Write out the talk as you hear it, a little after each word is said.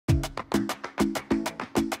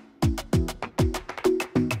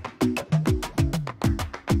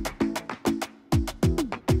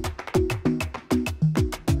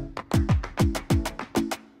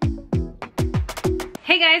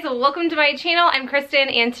guys, welcome to my channel. I'm Kristen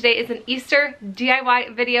and today is an Easter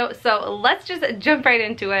DIY video, so let's just jump right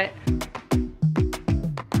into it.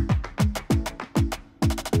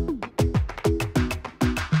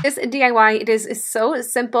 This DIY, it is so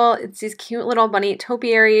simple. It's these cute little bunny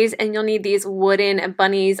topiaries, and you'll need these wooden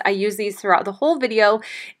bunnies. I use these throughout the whole video,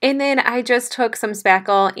 and then I just took some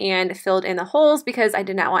spackle and filled in the holes because I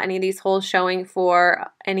did not want any of these holes showing for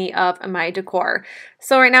any of my decor.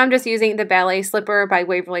 So right now I'm just using the ballet slipper by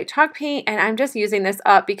Waverly chalk paint, and I'm just using this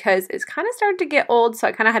up because it's kind of started to get old, so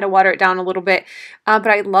I kind of had to water it down a little bit. But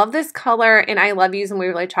I love this color, and I love using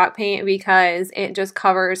Waverly chalk paint because it just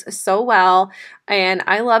covers so well. And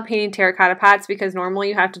I love painting terracotta pots because normally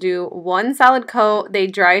you have to do one solid coat. They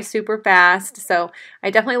dry super fast, so I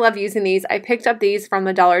definitely love using these. I picked up these from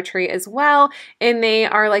the Dollar Tree as well, and they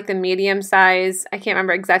are like the medium size. I can't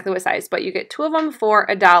remember exactly what size, but you get 2 of them for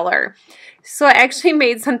 $1. So I actually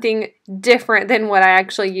made something different than what I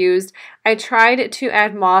actually used. I tried to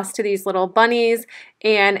add moss to these little bunnies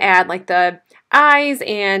and add like the eyes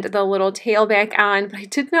and the little tail back on, but I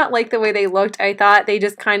did not like the way they looked. I thought they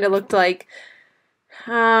just kind of looked like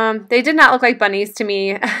they did not look like bunnies to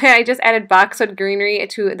me. I just added boxwood greenery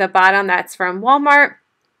to the bottom. That's from Walmart.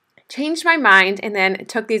 Changed my mind and then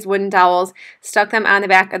took these wooden dowels, stuck them on the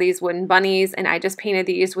back of these wooden bunnies, and I just painted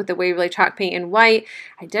these with the Waverly chalk paint in white.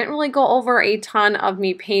 I didn't really go over a ton of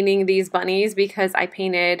me painting these bunnies because I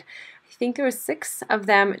painted, I think there was 6 of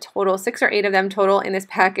them total, 6 or 8 of them total in this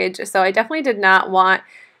package. So I definitely did not want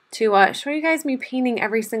to show you guys me painting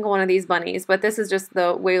every single one of these bunnies, but this is just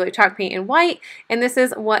the Waverly chalk paint in white, and this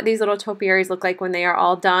is what these little topiaries look like when they are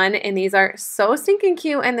all done, and these are so stinking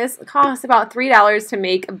cute, and this costs about $3 to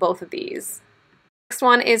make both of these. Next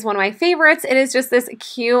one is one of my favorites. It is just this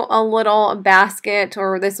cute little basket,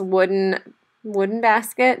 or this wooden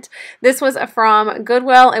basket. This was from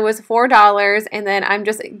Goodwill. It was $4, and then I'm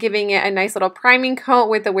just giving it a nice little priming coat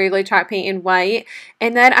with the Waverly chalk paint in white,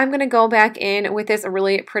 and then I'm going to go back in with this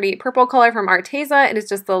really pretty purple color from Arteza. It is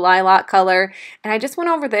just the lilac color, and I just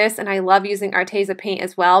went over this, and I love using Arteza paint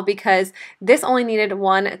as well because this only needed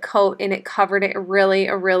 1 coat and it covered it really,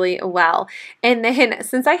 really well. And then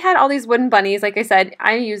since I had all these wooden bunnies, like I said,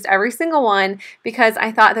 I used every single one because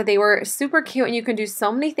I thought that they were super cute and you can do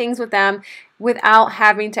so many things with them without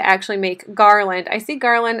having to actually make garland. I see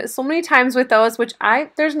garland so many times with those, which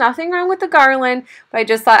there's nothing wrong with the garland, but I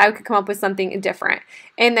just thought I could come up with something different.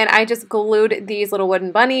 And then I just glued these little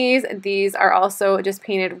wooden bunnies. These are also just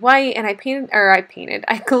painted white, and I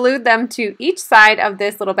glued them to each side of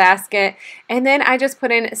this little basket. And then I just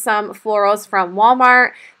put in some florals from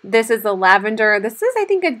Walmart. This is the lavender. This is, I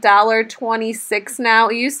think, $1.26 now.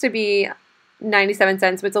 It used to be 97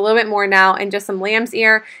 cents, but it's a little bit more now, and just some lamb's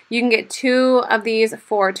ear. You can get 2 of these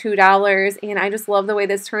for $2, and I just love the way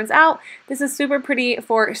this turns out. This is super pretty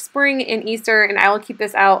for spring and Easter, and I will keep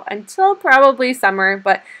this out until probably summer,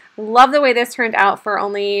 but love the way this turned out for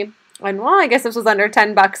only, well, I guess this was under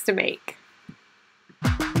 10 bucks to make.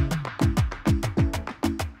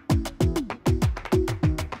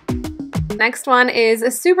 Next one is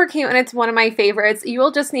super cute, and it's one of my favorites. You will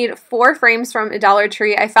just need 4 frames from Dollar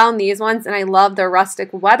Tree. I found these ones, and I love the rustic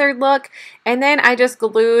weathered look. And then I just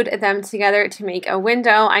glued them together to make a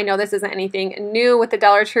window. I know this isn't anything new with the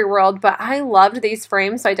Dollar Tree world, but I loved these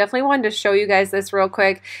frames, so I definitely wanted to show you guys this real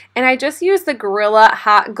quick. And I just used the Gorilla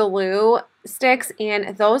Hot Glue sticks,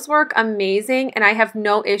 and those work amazing, and I have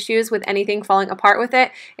no issues with anything falling apart with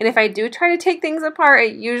it. And if I do try to take things apart,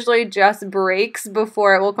 it usually just breaks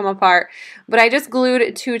before it will come apart. But I just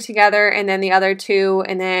glued 2 together and then the other 2,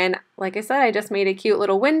 and then, like I said, I just made a cute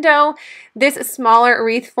little window. This smaller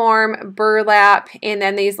wreath form burlap, and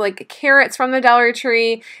then these like carrots from the Dollar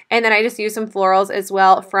Tree, and then I just used some florals as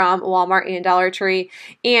well from Walmart and Dollar Tree.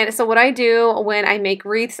 And so what I do when I make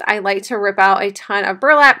wreaths, I like to rip out a ton of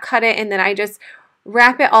burlap, cut it, and then I just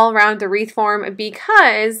wrap it all around the wreath form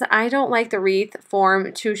because I don't like the wreath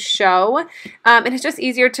form to show, and it's just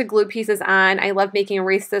easier to glue pieces on. I love making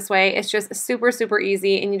wreaths this way. It's just super, super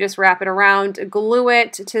easy, and you just wrap it around, glue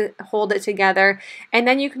it to hold it together, and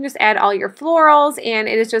then you can just add all your florals, and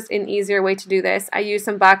it is just an easier way to do this. I use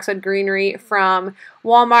some boxwood greenery from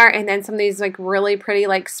Walmart, and then some of these like really pretty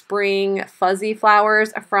like spring fuzzy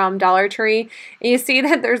flowers from Dollar Tree. And you see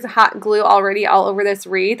that there's hot glue already all over this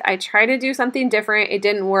wreath. I tried to do something different. It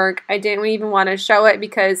didn't work. I didn't even want to show it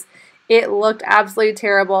because it looked absolutely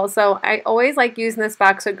terrible. So I always like using this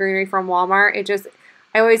boxwood greenery from Walmart.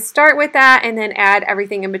 I always start with that and then add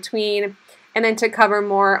everything in between. And then to cover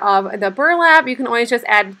more of the burlap, you can always just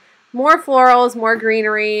add more florals, more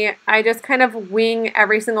greenery. I just kind of wing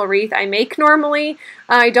every single wreath I make normally.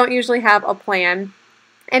 I don't usually have a plan.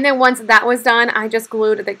 And then once that was done, I just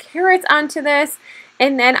glued the carrots onto this.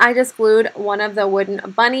 And then I just glued one of the wooden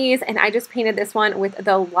bunnies, and I just painted this one with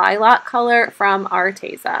the lilac color from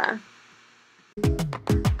Arteza.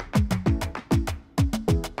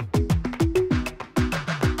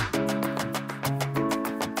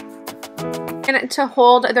 And to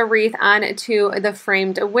hold the wreath on to the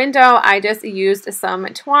framed window, I just used some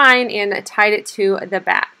twine and tied it to the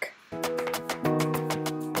back.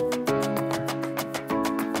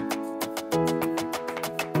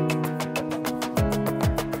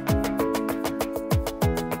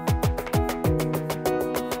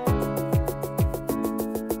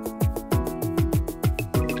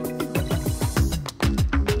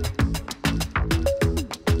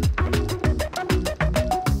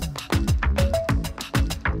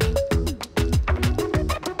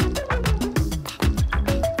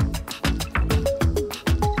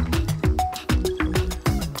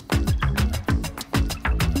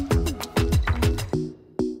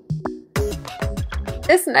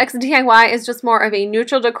 This next DIY is just more of a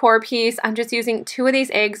neutral decor piece. I'm just using 2 of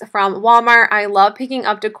these eggs from Walmart. I love picking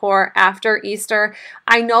up decor after Easter.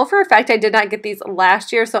 I know for a fact I did not get these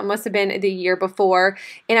last year, so it must have been the year before.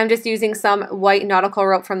 And I'm just using some white nautical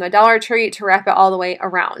rope from the Dollar Tree to wrap it all the way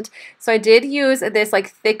around. So I did use this like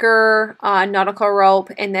thicker nautical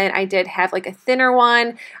rope, and then I did have like a thinner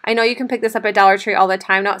one. I know you can pick this up at Dollar Tree all the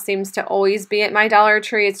time now. It seems to always be at my Dollar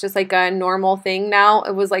Tree. It's just like a normal thing now.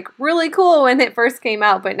 It was like really cool when it first came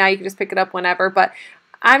out, but now you can just pick it up whenever. But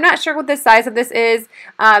I'm not sure what the size of this is,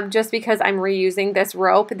 just because I'm reusing this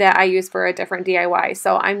rope that I use for a different DIY.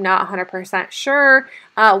 So I'm not 100% sure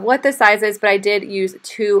what the size is, but I did use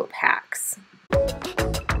 2 packs.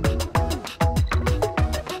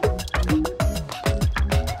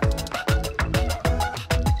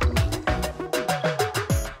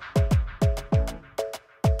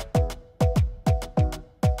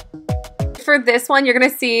 For this one, you're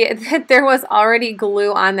going to see that there was already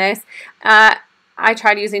glue on this. I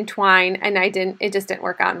tried using twine and it just didn't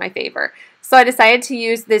work out in my favor. So I decided to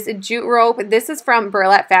use this jute rope. This is from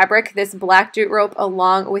Burlap Fabric. This black jute rope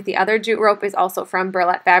along with the other jute rope is also from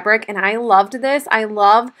Burlap Fabric, and I loved this. I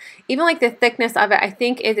love even like the thickness of it. I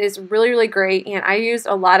think it is really, really great, and I used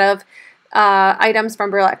a lot of items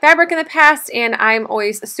from Burlap Fabric in the past, and I'm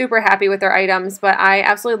always super happy with their items, but I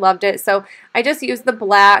absolutely loved it. So I just used the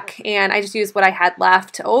black, and I just used what I had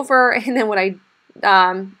left over, and then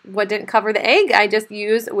what didn't cover the egg, I just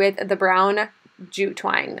used with the brown jute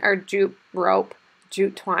twine, or jute rope,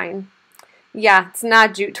 jute twine. Yeah, it's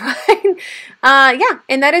not jute twine. Yeah,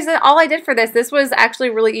 and that is all I did for this. This was actually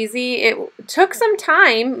really easy. It took some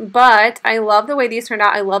time, but I love the way these turned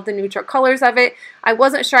out. I love the neutral colors of it. I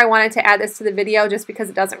wasn't sure I wanted to add this to the video just because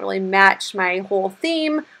it doesn't really match my whole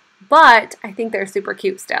theme, but I think they're super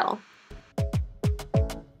cute still.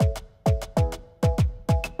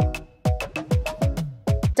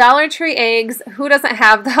 Dollar Tree eggs, who doesn't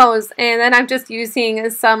have those? And then I'm just using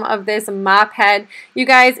some of this mop head. You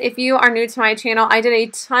guys, if you are new to my channel, I did a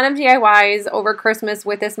ton of DIYs over Christmas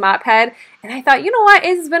with this mop head, and I thought, you know what,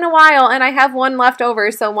 it's been a while and I have one left over,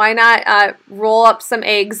 so why not roll up some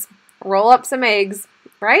eggs? Roll up some eggs,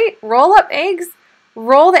 right? Roll up eggs?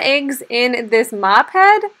 Roll the eggs in this mop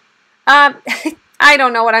head? I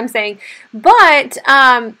don't know what I'm saying, but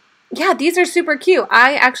yeah, these are super cute.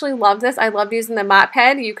 I actually love this. I love using the mop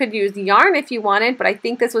head. You could use yarn if you wanted, but I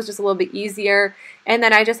think this was just a little bit easier. And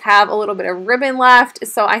then I just have a little bit of ribbon left,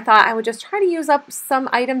 so I thought I would just try to use up some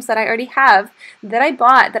items that I already have that I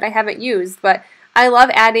bought that I haven't used. But I love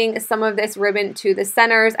adding some of this ribbon to the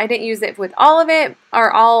centers. I didn't use it with all of it, or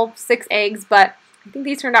all 6 eggs, but I think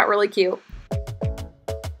these turned out really cute.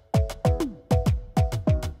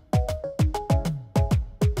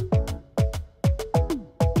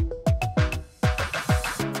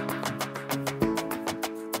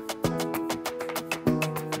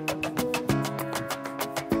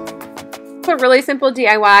 A really simple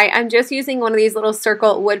DIY. I'm just using one of these little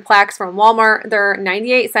circle wood plaques from Walmart. They're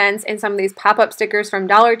 98 cents, and some of these pop-up stickers from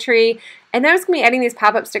Dollar Tree. And then I'm just going to be adding these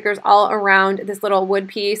pop-up stickers all around this little wood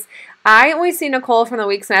piece. I always see Nicole from the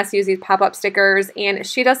Week's Nest use these pop-up stickers, and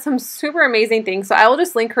she does some super amazing things. So I will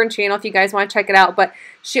just link her channel if you guys want to check it out. But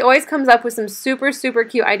she always comes up with some super, super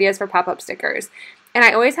cute ideas for pop-up stickers. And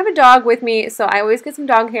I always have a dog with me, so I always get some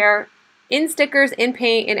dog hair in stickers, in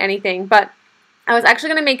paint, in anything. But I was actually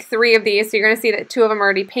going to make 3 of these, so you're going to see that 2 of them are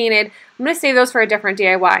already painted. I'm going to save those for a different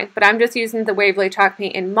DIY, but I'm just using the Waverly chalk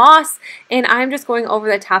paint in moss, and I'm just going over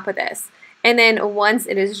the top of this. And then once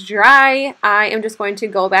it is dry, I am just going to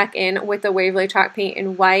go back in with the Waverly chalk paint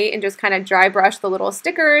in white and just kind of dry brush the little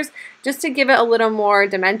stickers just to give it a little more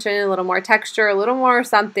dimension, a little more texture, a little more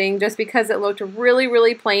something, just because it looked really,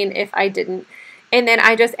 really plain if I didn't. And then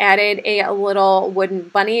I just added a little wooden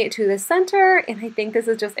bunny to the center, and I think this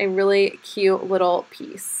is just a really cute little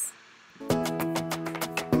piece.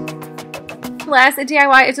 Last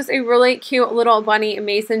DIY is just a really cute little bunny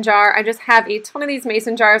mason jar. I just have a ton of these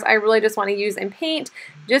mason jars I really just want to use and paint.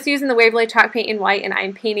 Just using the Waverly chalk paint in white, and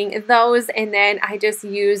I'm painting those, and then I just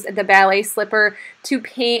use the ballet slipper to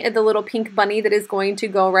paint the little pink bunny that is going to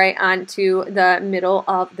go right onto the middle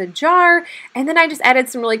of the jar. And then I just added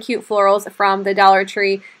some really cute florals from the Dollar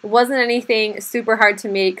Tree. It wasn't anything super hard to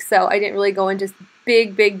make, so I didn't really go into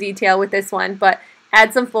big detail with this one, but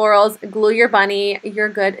add some florals, glue your bunny, you're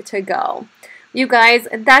good to go. You guys,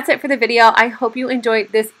 that's it for the video. I hope you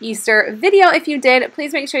enjoyed this Easter video. If you did,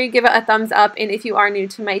 please make sure you give it a thumbs up. And if you are new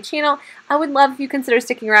to my channel, I would love if you consider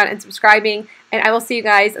sticking around and subscribing. And I will see you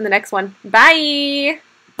guys in the next one. Bye!